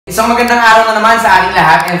Isang magandang araw na naman sa ating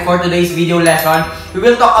lahat, and for today's video lesson, we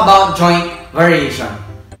will talk about joint variation.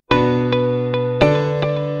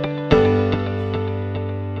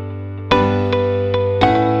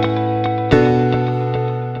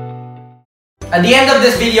 At the end of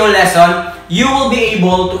this video lesson, you will be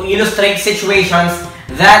able to illustrate situations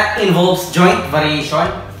that involves joint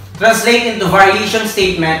variation, translate into variation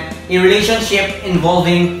statement in relationship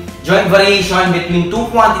involving joint variation between two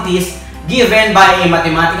quantities given by a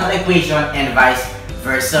mathematical equation and vice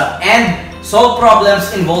versa, and solve problems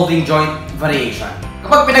involving joint variation.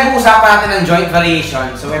 Kapag pinag-uusapan natin ng joint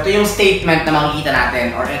variation, so ito yung statement na makikita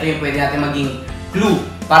natin, or ito yung pwede natin maging clue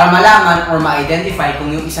para malaman or ma-identify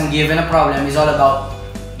kung yung isang given na problem is all about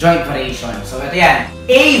joint variation. So ito yan.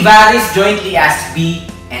 A varies jointly as B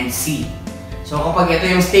and C. So kapag ito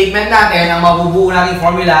yung statement natin, ang mabubuo nating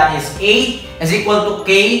formula is A is equal to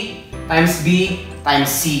K times B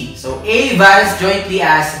times C. So A varies jointly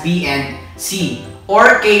as B and C,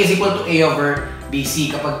 or K is equal to A over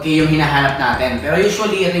BC kapag K yung hinahanap natin. Pero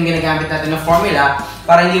usually, ito yung ginagamit natin ng formula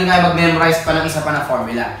para hindi na tayo mag-memorize pa ng isa pa na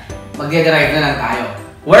formula. Magde-derive na lang tayo.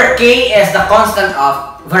 Where K is the constant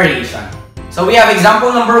of variation. So we have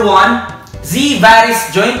example number 1. Z varies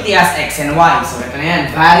jointly as X and Y. So ito na yan,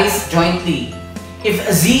 varies jointly. If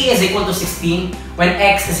Z is equal to 16, when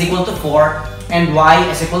X is equal to 4, and Y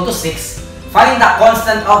is equal to 6, find the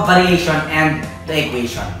constant of variation and the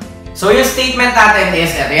equation. So yung statement natin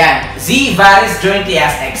is, ito yan, Z varies jointly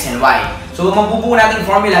as X and Y. So mabubuo nating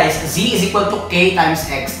formula is Z is equal to K times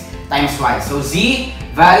X times Y. So Z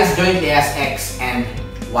varies jointly as X and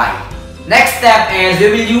Y. Next step is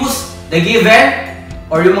we will use the given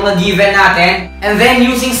or yung mga given natin, and then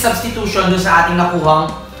using substitution dun sa ating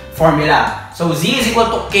nakuhang formula. So Z is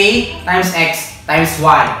equal to K times X times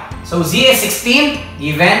Y. So Z is 16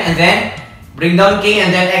 given, and then bring down K,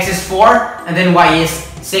 and then X is 4, and then Y is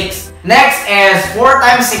 6. Next is 4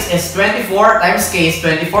 times 6 is 24, times K is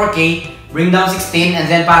 24K. Bring down 16, and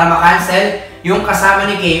then para ma-cancel yung kasama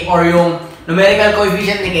ni K or yung numerical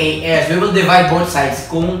coefficient ni K is we will divide both sides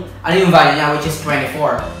kung ano yung value niya, which is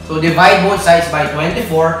 24. So divide both sides by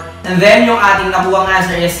 24, and then yung ating nakuhang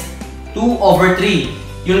answer is 2 over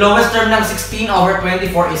 3. Yung lowest term ng 16 over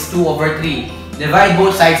 24 is 2 over 3. Divide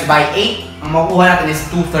both sides by 8. Ang makuha natin is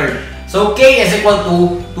 2/3. So K is equal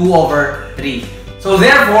to 2 over 3. So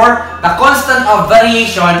therefore, the constant of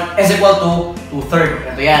variation is equal to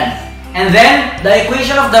 2/3. Ito yan. And then, the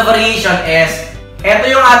equation of the variation is, ito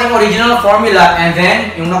yung ating original formula, and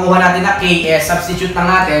then, yung nakuha natin na K is, substitute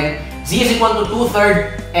lang natin, Z is equal to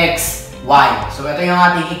 2/3 X, Y. So ito yung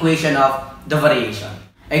ating equation of the variation.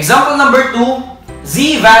 Example number 2,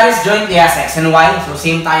 Z varies jointly as X and Y. So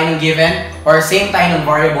same tayo ng given, or same tayo ng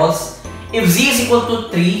variables. If Z is equal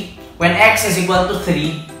to 3, when X is equal to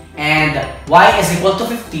 3 and Y is equal to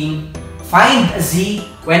 15, find Z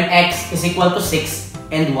when X is equal to 6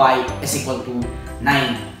 and Y is equal to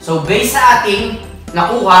 9. So based sa ating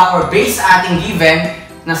nakuha or based sa ating given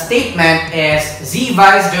na statement is Z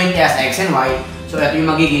varies jointly as X and Y. So ito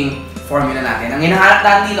yung magiging formula natin. Ang hinahanap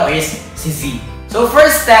natin dito is si Z. So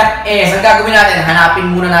first step is, ang gagawin natin,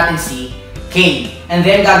 hanapin muna natin si K. And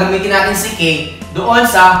then gagamitin natin si K doon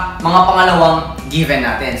sa mga pangalawang given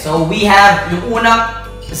natin. So we have yung unang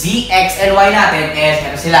Z, X, and Y natin is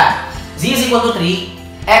ito sila. Z is equal to 3,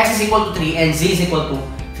 X is equal to 3, and Z is equal to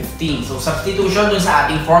 15. So substitution dun sa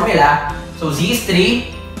ating formula. So Z is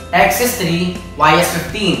 3, X is 3, Y is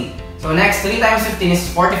 15. So next, 3 times 15 is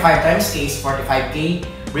 45 times K is 45K.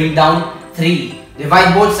 Bring down 3.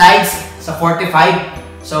 Divide both sides sa 45.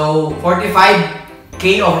 So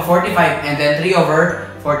 45K over 45, and then 3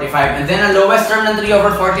 over 45. And then ang lowest term ng 3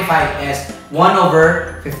 over 45 is 1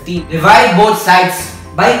 over 15. Divide both sides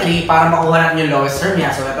by 3 para makuha natin yung lowest term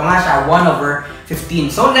niya. So ito nga siya, 1 over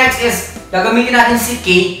 15. So next is, gagamitin natin si K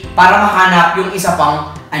para mahanap yung isa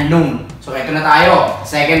pang unknown. So ito na tayo,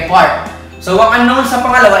 second part. So ang unknown sa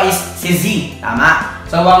pangalawa is si Z. Tama?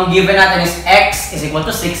 So ang given natin is X is equal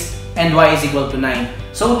to 6 and Y is equal to 9.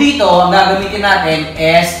 So dito, ang gagamitin natin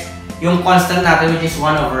is yung constant natin, which is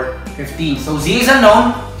 1 over 15. So Z is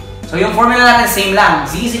unknown. So yung formula natin same lang.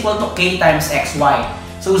 Z is equal to K times XY.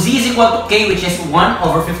 So Z is equal to K, which is 1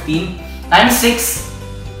 over 15 times 6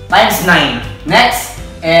 times 9. Next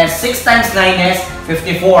is 6 times 9 is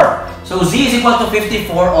 54. So Z is equal to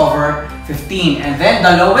 54 over 15. And then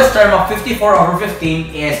the lowest term of 54 over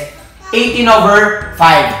 15 is 18 over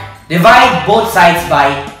 5. Divide both sides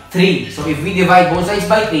by 3. So if we divide both sides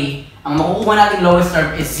by 3, ang makukuha natin lowest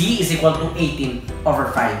term is Z is equal to 18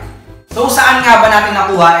 over 5. So saan nga ba natin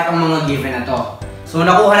nakuha itong mga given na to? So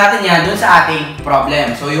nakuha natin yan dun sa ating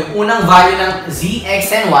problem. So yung unang value ng Z,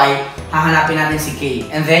 X, and Y hahanapin natin si K.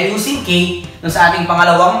 And then using K, dun sa ating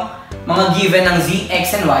pangalawang mga given ng Z,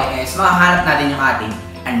 X, and Y is makahanap natin yung ating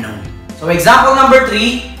unknown. So example number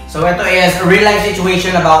 3, so ito is a real life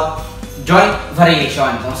situation about joint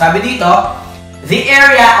variation. So sabi dito, the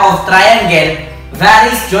area of triangle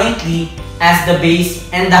varies jointly as the base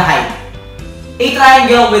and the height. A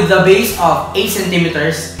triangle with the base of 8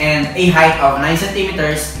 centimeters and a height of 9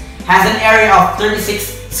 centimeters has an area of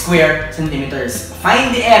 36 square centimeters. Find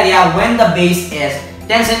the area when the base is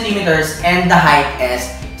 10 centimeters and the height is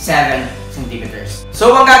 7 centimeters.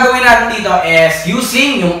 So, ang gagawin natin dito is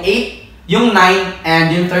using yung 8, yung 9, and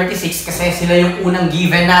yung 36 kasi sila yung unang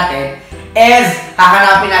given natin is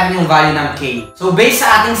hahanapin natin yung value ng K. So, based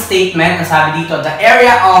sa ating statement, ang sabi dito, the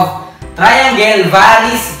area of triangle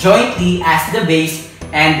varies jointly as the base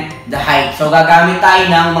and the height. So, gagamit tayo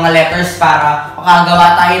ng mga letters para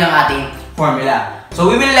makagawa tayo ng ating formula. So,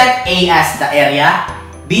 we will let A as the area,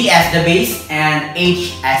 B as the base, and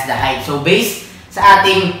H as the height. So, based sa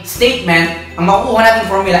ating statement, ang makukuha nating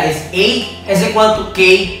formula is A is equal to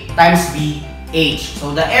K times B, H.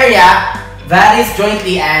 So, the area varies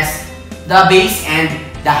jointly as the base and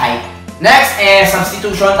the height. Next is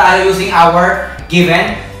substitution tayo using our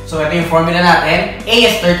given. So, ito yung formula natin. A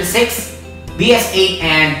is 36, B is 8,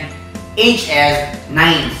 and H is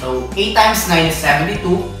 9. So, 8 times 9 is 72.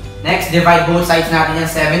 Next, divide both sides natin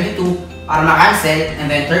yung 72 para ma-cancel.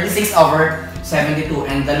 And then, 36 over 72.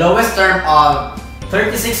 And the lowest term of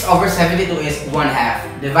 36 over 72 is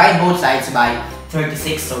 1/2. Divide both sides by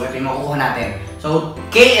 36. So, ito yung makukuha natin. So,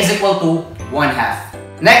 K is equal to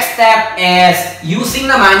 1/2. Next step is using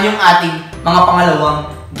naman yung ating mga pangalawang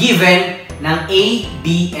given ng A,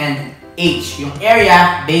 B, and H. Yung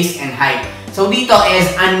area, base, and height. So, dito is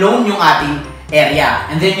unknown yung ating area.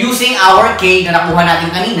 And then, using our K na nakuha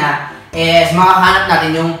natin kanina, is makahanap natin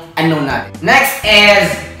yung unknown natin. Next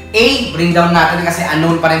is A, bring down natin kasi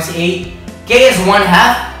unknown pa rin si A. K is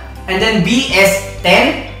 1/2, and then B is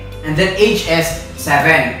 10, and then H is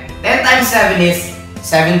 7. 10 times 7 is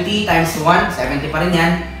 70 times 1, 70 pa rin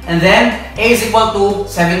yan. And then, A is equal to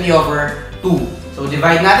 70 over 2. So,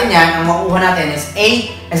 divide natin yan. Ang makukuha natin is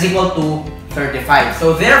A is equal to 35.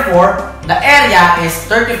 So, therefore, the area is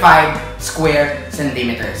 35 square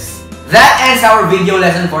centimeters. That ends our video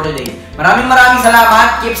lesson for today. Maraming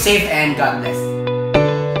salamat. Keep safe and God bless.